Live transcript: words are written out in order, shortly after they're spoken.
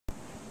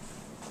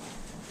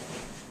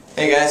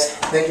Hey guys,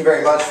 thank you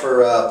very much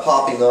for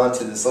popping on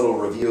to this little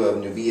review of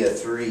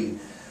Nuvia3.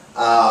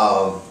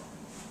 I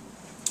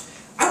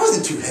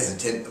wasn't too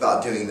hesitant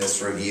about doing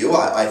this review.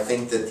 I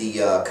think that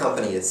the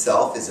company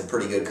itself is a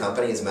pretty good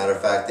company. As a matter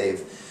of fact,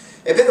 they've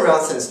been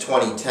around since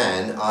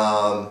 2010.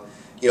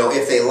 You know,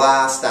 if they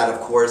last, that of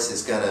course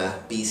is going to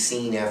be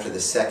seen after the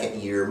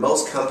second year.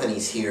 Most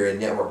companies here in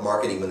network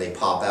marketing, when they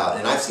pop out,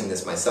 and I've seen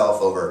this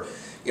myself over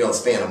the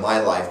span of my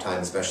lifetime,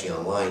 especially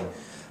online,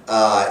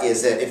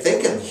 is that if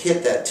they can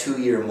hit that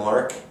 2-year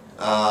mark,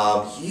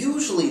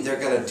 usually they're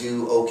going to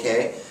do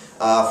okay.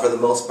 For the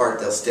most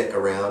part, they'll stick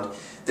around.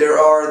 There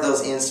are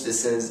those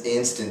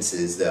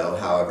instances though,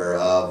 however,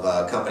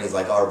 of companies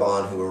like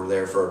Arbonne who were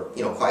there for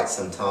quite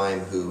some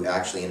time, who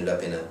actually ended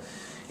up in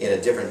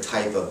a different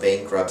type of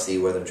bankruptcy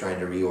where they're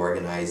trying to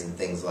reorganize and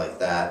things like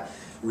that,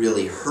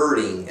 really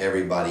hurting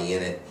everybody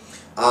in it.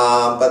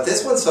 But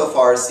this one so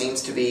far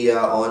seems to be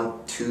on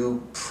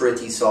two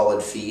pretty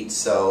solid feet,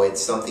 so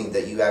it's something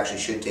that you actually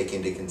should take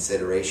into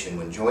consideration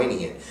when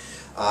joining it.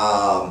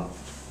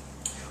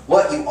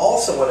 What you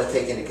also want to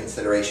take into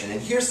consideration, and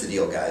here's the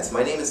deal guys,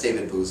 my name is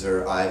David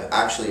Boozer. I've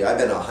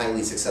been a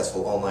highly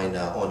successful online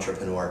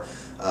entrepreneur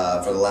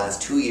for the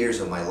last 2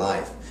 years of my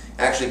life.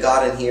 Actually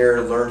got in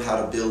here, learned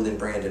how to build and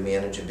brand and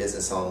manage a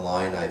business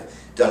online. I've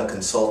done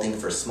consulting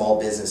for small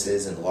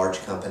businesses and large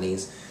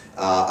companies.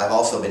 I've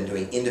also been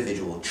doing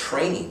individual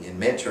training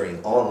and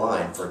mentoring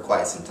online for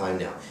quite some time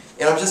now.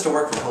 And I'm just a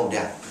work from home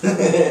dad.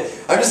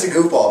 I'm just a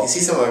goofball. If you see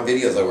some of my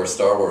videos, I wear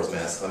Star Wars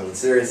masks. I mean,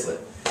 seriously.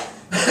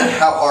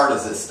 How hard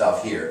is this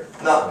stuff here?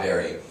 Not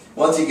very.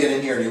 Once you get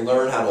in here and you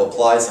learn how to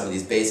apply some of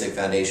these basic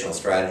foundational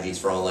strategies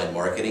for online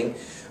marketing,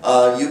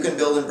 you can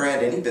build and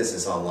brand any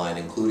business online,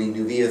 including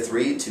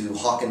Nuvia3 to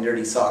hawking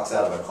dirty socks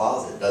out of a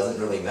closet. Doesn't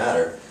really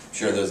matter. I'm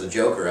sure there's a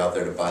joker out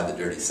there to buy the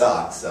dirty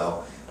socks,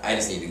 so I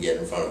just need to get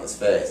in front of his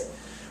face.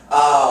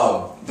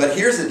 But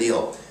here's the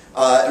deal.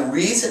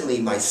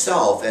 Recently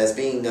myself, as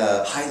being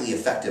highly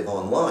effective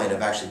online,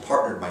 I've actually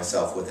partnered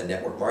myself with a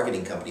network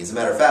marketing company. As a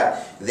matter of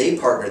fact, they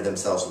partnered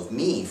themselves with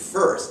me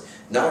first.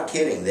 Not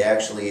kidding. They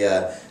actually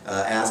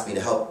asked me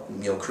to help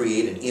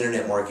create an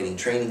internet marketing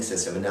training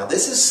system. And now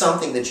this is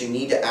something that you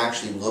need to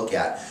actually look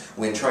at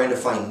when trying to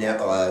find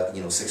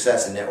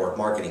success in network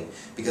marketing.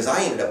 Because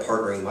I ended up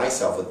partnering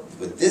myself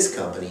with this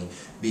company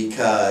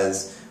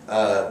because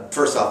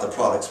first off, the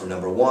products were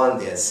number one.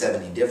 They had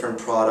 70 different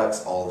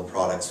products. All the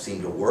products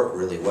seemed to work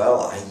really well.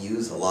 I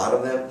use a lot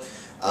of them.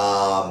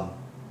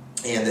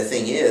 And the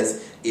thing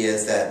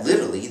is that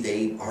literally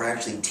they are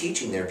actually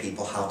teaching their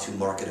people how to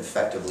market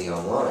effectively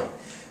online.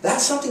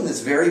 That's something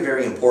that's very,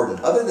 very important.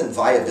 Other than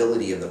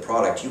viability of the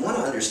product, you want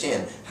to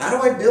understand, how do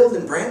I build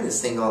and brand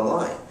this thing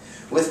online?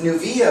 With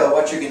Nuvia,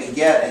 what you're going to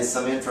get is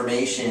some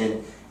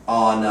information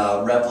on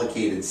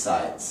replicated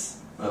sites.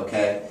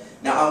 Okay?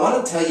 Now I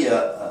want to tell you,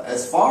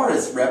 as far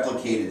as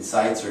replicated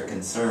sites are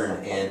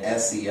concerned, and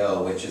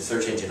SEO, which is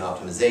search engine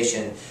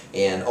optimization,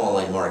 and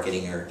online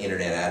marketing or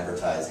internet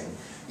advertising,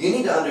 you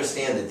need to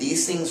understand that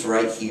these things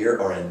right here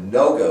are a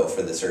no-go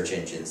for the search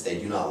engines. They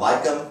do not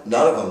like them.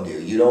 None of them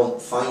do. You don't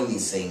find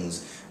these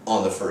things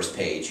on the first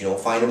page. You don't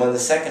find them on the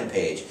second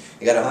page.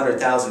 You got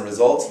 100,000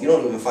 results. You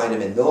don't even find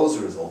them in those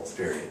results,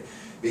 period.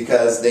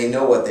 Because they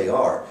know what they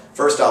are.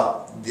 First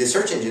off, the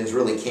search engines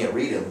really can't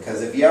read them,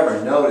 because if you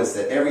ever notice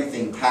that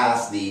everything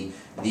past the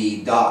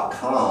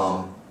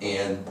 .com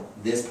and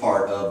this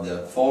part of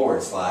the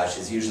 /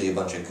 is usually a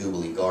bunch of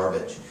googly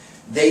garbage.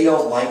 They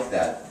don't like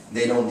that.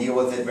 They don't deal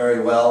with it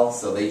very well,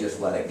 so they just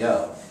let it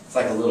go. It's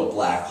like a little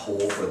black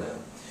hole for them.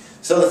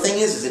 So the thing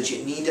is that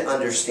you need to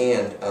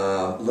understand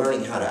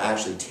learning how to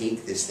actually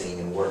take this thing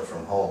and work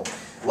from home.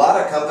 A lot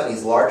of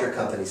companies, larger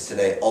companies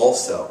today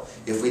also,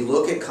 if we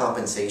look at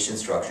compensation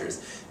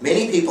structures,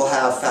 many people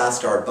have fast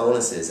start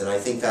bonuses, and I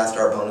think fast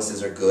start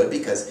bonuses are good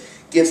because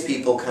it gives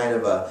people kind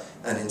of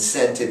an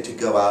incentive to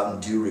go out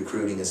and do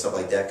recruiting and stuff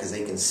like that, because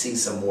they can see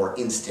some more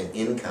instant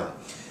income.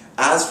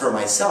 As for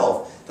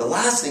myself, the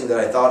last thing that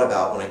I thought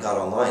about when I got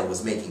online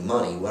was making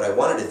money. What I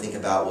wanted to think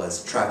about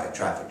was traffic,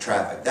 traffic,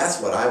 traffic. That's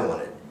what I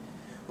wanted,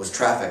 was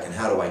traffic, and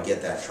how do I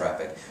get that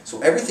traffic.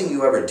 So everything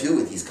you ever do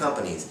with these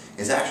companies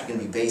is actually going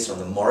to be based on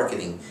the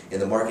marketing and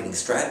the marketing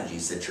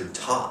strategies that you're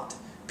taught,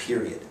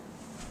 period.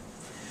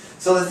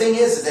 So the thing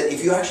is that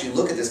if you actually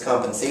look at this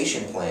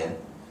compensation plan,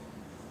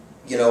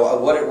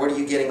 what are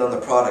you getting on the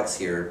products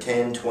here?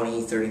 10,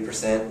 20,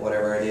 30%,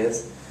 whatever it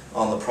is,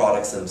 on the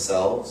products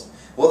themselves.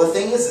 Well, the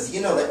thing is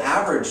the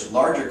average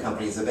larger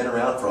companies have been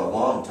around for a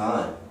long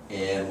time,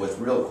 and with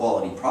real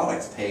quality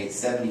products pay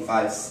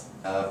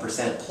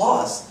 75%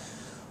 plus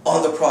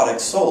on the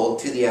product sold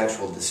to the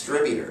actual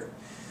distributor.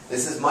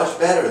 This is much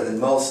better than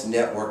most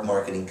network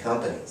marketing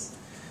companies.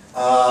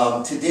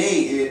 Today,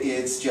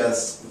 it's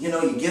just, you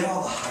get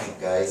all the hype,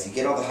 guys. You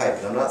get all the hype.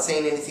 And I'm not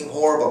saying anything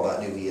horrible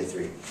about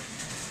Nuvia3.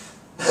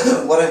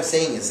 What I'm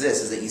saying is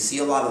this, is that you see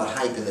a lot of the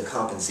hype in the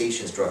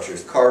compensation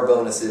structures. Car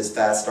bonuses,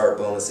 fast start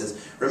bonuses.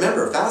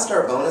 Remember, fast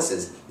start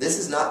bonuses, this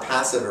is not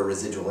passive or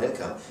residual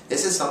income.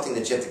 This is something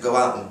that you have to go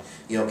out and,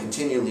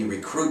 continually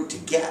recruit to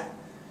get.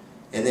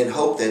 and then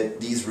hope that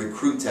these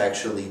recruits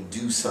actually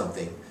do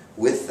something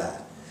with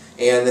that.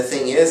 And the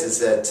thing is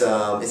that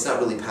it's not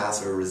really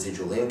passive or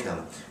residual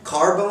income.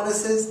 Car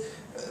bonuses,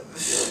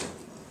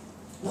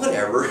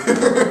 whatever.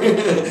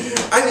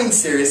 I mean,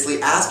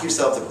 seriously, ask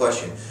yourself the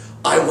question,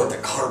 I want the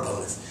car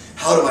bonus.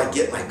 How do I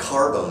get my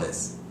car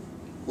bonus?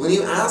 When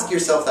you ask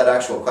yourself that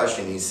actual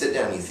question, you sit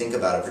down and you think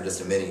about it for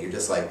just a minute, you're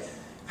just like,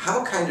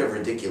 how kind of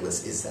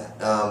ridiculous is that?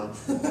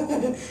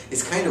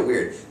 It's kind of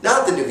weird.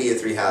 Not that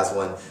Nuvia3 has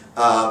one.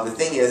 The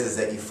thing is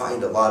that you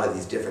find a lot of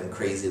these different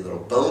crazy little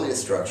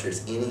bonus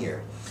structures in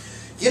here.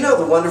 You know,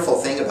 the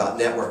wonderful thing about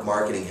network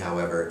marketing,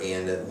 however,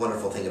 and the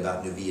wonderful thing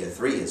about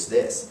Nuvia3 is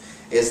this,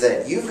 is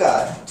that you've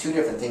got two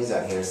different things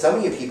out here. Some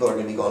of you people are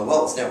going to be going,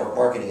 well, it's network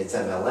marketing, it's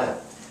MLM.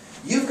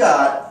 You've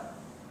got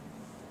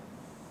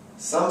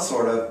some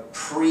sort of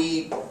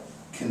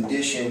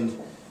pre-conditioned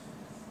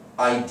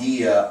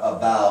idea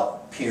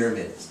about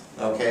pyramids.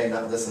 Okay,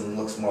 now this one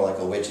looks more like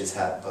a witch's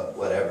hat, but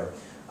whatever.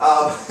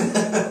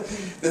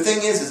 The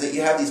thing is that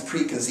you have these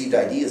preconceived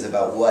ideas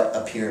about what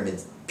a pyramid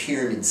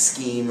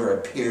scheme or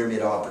a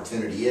pyramid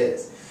opportunity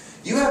is.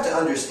 You have to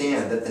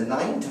understand that the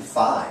 9 to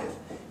 5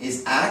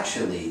 is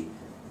actually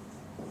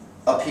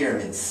a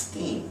pyramid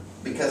scheme,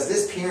 because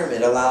this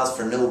pyramid allows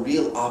for no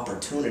real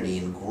opportunity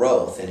in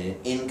growth and in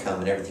income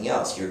and everything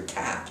else. You're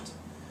capped.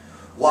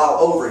 While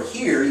over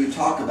here you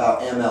talk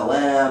about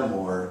MLM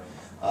or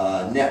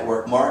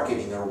network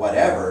marketing or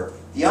whatever,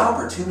 the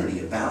opportunity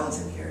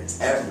abounds in here. It's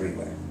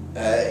everywhere.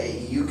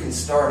 You can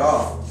start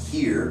off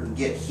here, and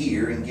get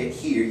here, and get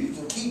here. You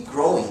can keep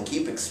growing,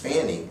 keep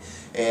expanding,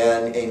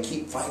 and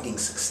keep finding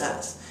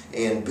success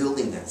and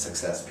building that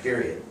success,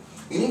 period.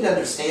 You need to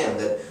understand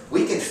that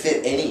we can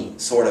fit any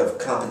sort of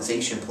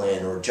compensation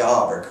plan or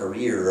job or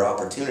career or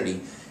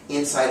opportunity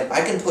inside.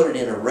 I can put it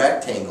in a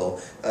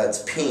rectangle,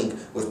 it's pink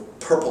with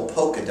purple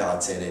polka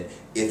dots in it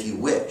if you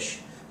wish.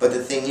 But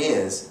the thing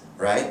is,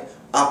 right,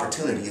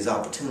 opportunity is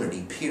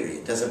opportunity,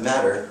 period. Doesn't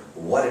matter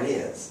what it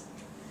is.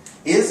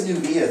 Is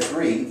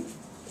Nuvia3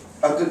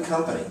 a good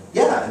company?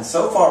 Yeah, and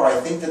so far I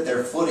think that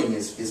their footing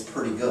is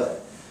pretty good.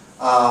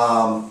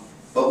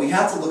 But we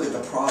have to look at the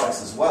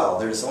products as well.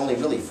 There's only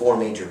really 4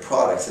 major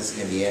products. This is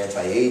going to be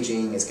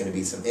anti-aging, it's going to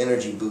be some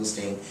energy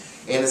boosting,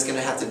 and it's going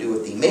to have to do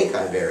with the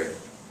Makai berry.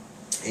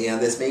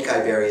 And this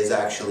Makai berry is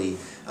actually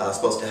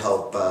supposed to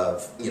help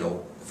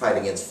fight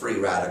against free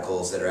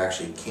radicals that are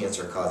actually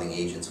cancer-causing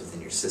agents within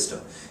your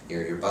system,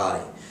 your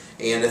body.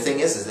 And the thing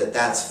is that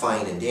that's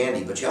fine and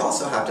dandy, but you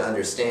also have to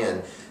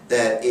understand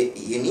that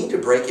you need to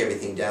break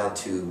everything down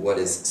to what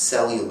is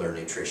cellular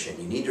nutrition.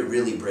 You need to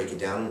really break it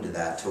down into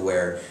that to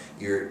where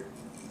you're...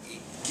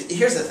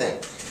 Here's the thing.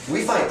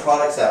 We find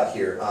products out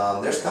here,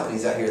 there's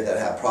companies out here that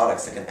have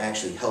products that can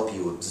actually help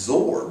you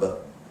absorb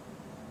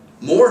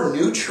more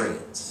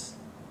nutrients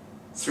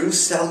through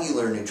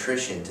cellular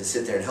nutrition to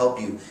sit there and help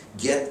you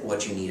get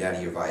what you need out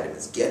of your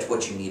vitamins, get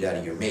what you need out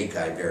of your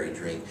Makai berry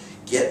drink,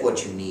 get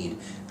what you need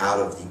out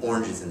of the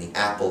oranges and the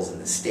apples and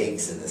the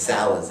steaks and the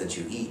salads that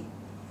you eat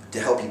to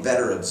help you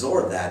better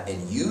absorb that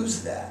and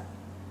use that.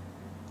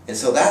 And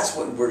so that's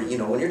what we're,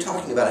 when you're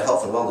talking about a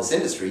health and wellness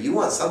industry, you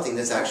want something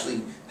that's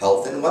actually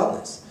health and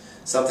wellness.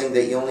 Something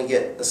that you only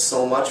get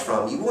so much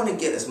from. You want to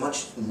get as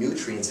much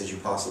nutrients as you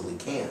possibly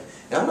can.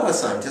 Now, I'm not a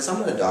scientist, I'm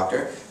not a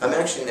doctor. I'm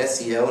actually an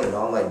SEO and an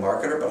online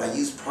marketer, but I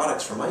use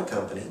products for my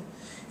company.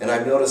 And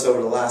I've noticed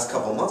over the last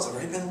couple of months, I've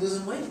already been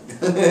losing weight.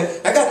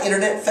 I got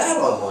internet fat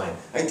online.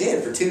 I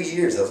did for 2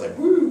 years. I was like,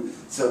 woo!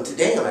 So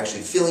today I'm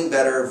actually feeling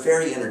better,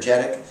 very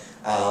energetic,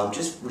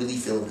 just really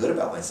feeling good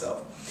about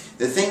myself.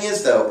 The thing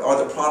is, though, are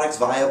the products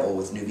viable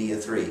with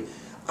Nuvia3?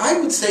 I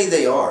would say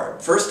they are.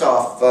 First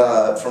off,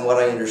 from what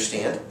I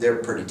understand, they're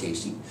pretty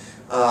tasty.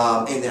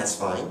 And that's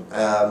fine.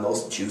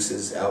 Most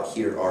juices out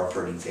here are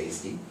pretty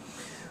tasty.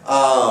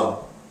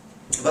 But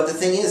the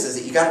thing is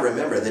that you got to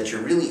remember that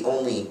you're really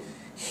only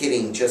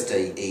hitting just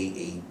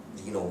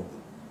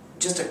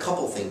just a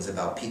couple things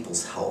about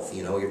people's health.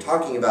 You're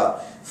talking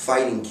about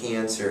fighting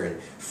cancer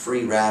and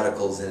free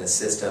radicals in a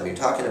system. You're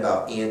talking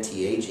about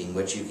anti-aging,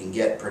 which you can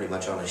get pretty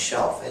much on a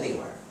shelf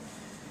anywhere.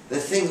 The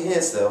thing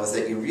is, though, is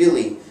that you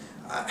really,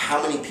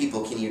 how many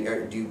people do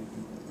you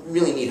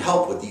really need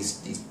help with these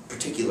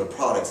particular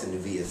products in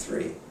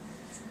Nuvia3?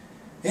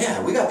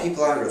 Yeah, we got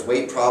people out here with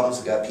weight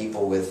problems. We got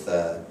people with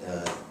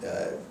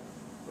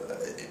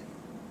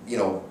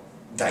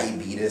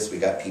diabetes. We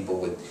got people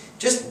with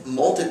just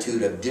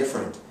multitude of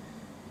different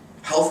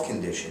health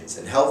conditions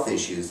and health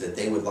issues that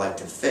they would like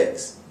to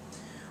fix.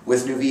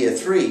 With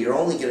Nuvia3, you're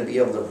only going to be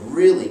able to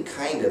really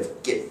kind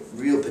of get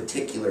real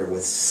particular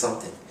with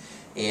something.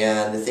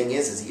 And the thing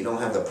is you don't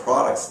have the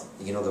products,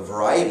 the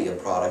variety of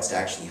products to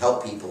actually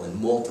help people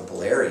in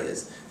multiple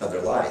areas of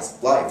their life,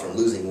 from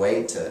losing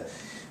weight to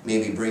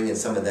maybe bringing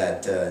some of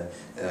that,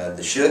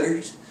 the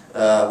sugars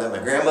that my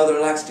grandmother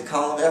likes to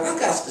call them.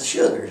 I've got the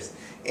sugars.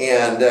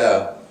 And,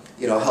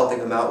 helping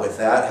them out with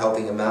that,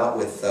 helping them out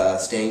with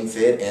staying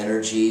fit,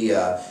 energy.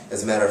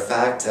 As a matter of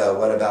fact,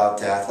 what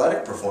about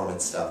athletic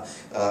performance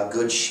stuff?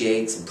 Good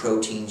shakes and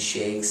protein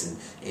shakes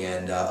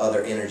and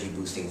other energy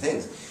boosting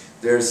things.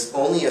 There's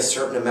only a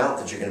certain amount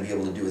that you're going to be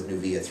able to do with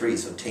Nuvia3,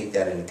 so take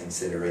that into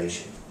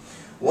consideration.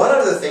 One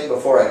other thing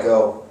before I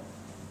go,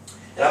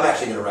 and I'm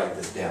actually going to write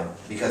this down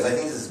because I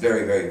think this is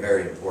very, very,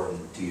 very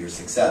important to your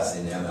success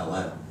in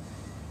MLM.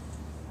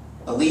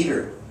 A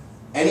leader.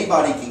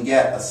 Anybody can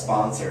get a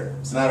sponsor.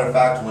 As a matter of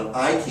fact, when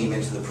I came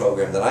into the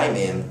program that I'm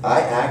in, I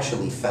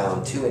actually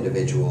found 2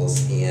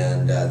 individuals,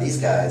 and these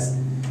guys,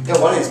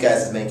 one of these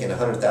guys is making a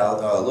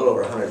little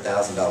over $100,000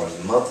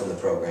 a month in the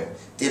program.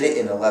 Did it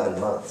in 11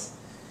 months.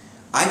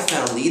 I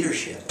found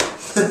leadership.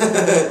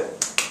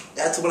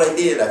 That's what I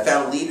did. I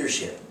found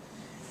leadership.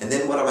 And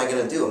then what am I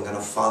going to do? I'm going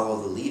to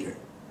follow the leader.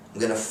 I'm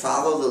going to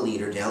follow the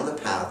leader down the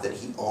path that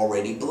he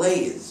already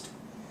blazed.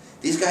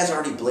 These guys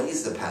already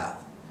blazed the path.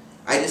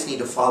 I just need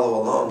to follow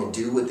along and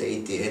do what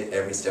they did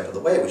every step of the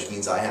way, which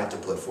means I have to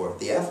put forth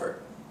the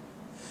effort.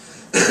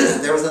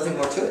 There was nothing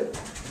more to it.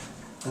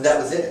 And that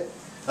was it.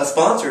 A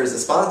sponsor is a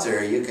sponsor.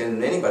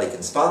 Anybody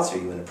can sponsor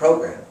you in a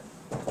program.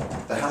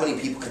 But how many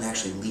people can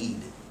actually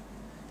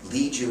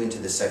lead you into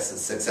the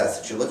success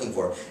that you're looking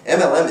for?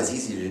 MLM is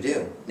easy to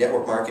do.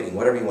 Network marketing,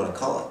 whatever you want to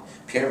call it.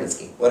 Pyramid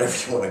scheme, whatever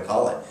you want to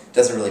call it.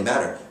 Doesn't really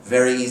matter.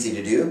 Very easy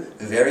to do,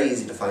 very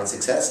easy to find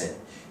success in.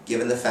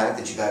 Given the fact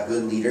that you got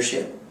good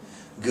leadership,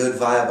 good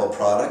viable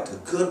product, a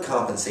good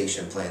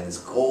compensation plan that's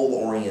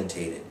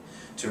goal-orientated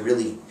to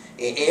really,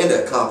 and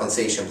a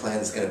compensation plan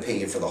that's going to pay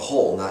you for the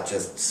whole, not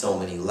just so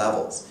many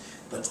levels,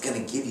 but it's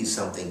going to give you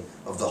something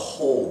of the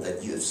whole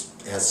that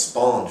has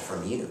spawned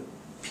from you,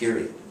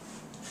 period.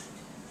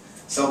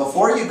 So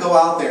before you go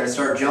out there and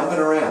start jumping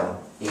around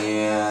from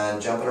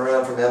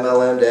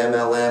MLM to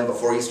MLM,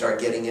 before you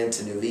start getting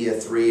into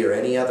Nuvia3 or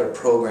any other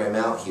program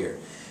out here,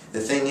 the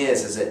thing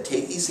is that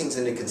take these things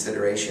into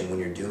consideration when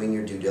you're doing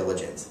your due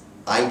diligence.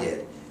 I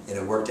did, and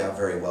it worked out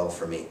very well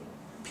for me,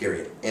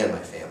 period, and my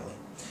family.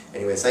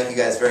 Anyways, thank you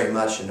guys very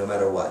much, and no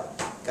matter what,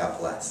 God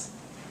bless.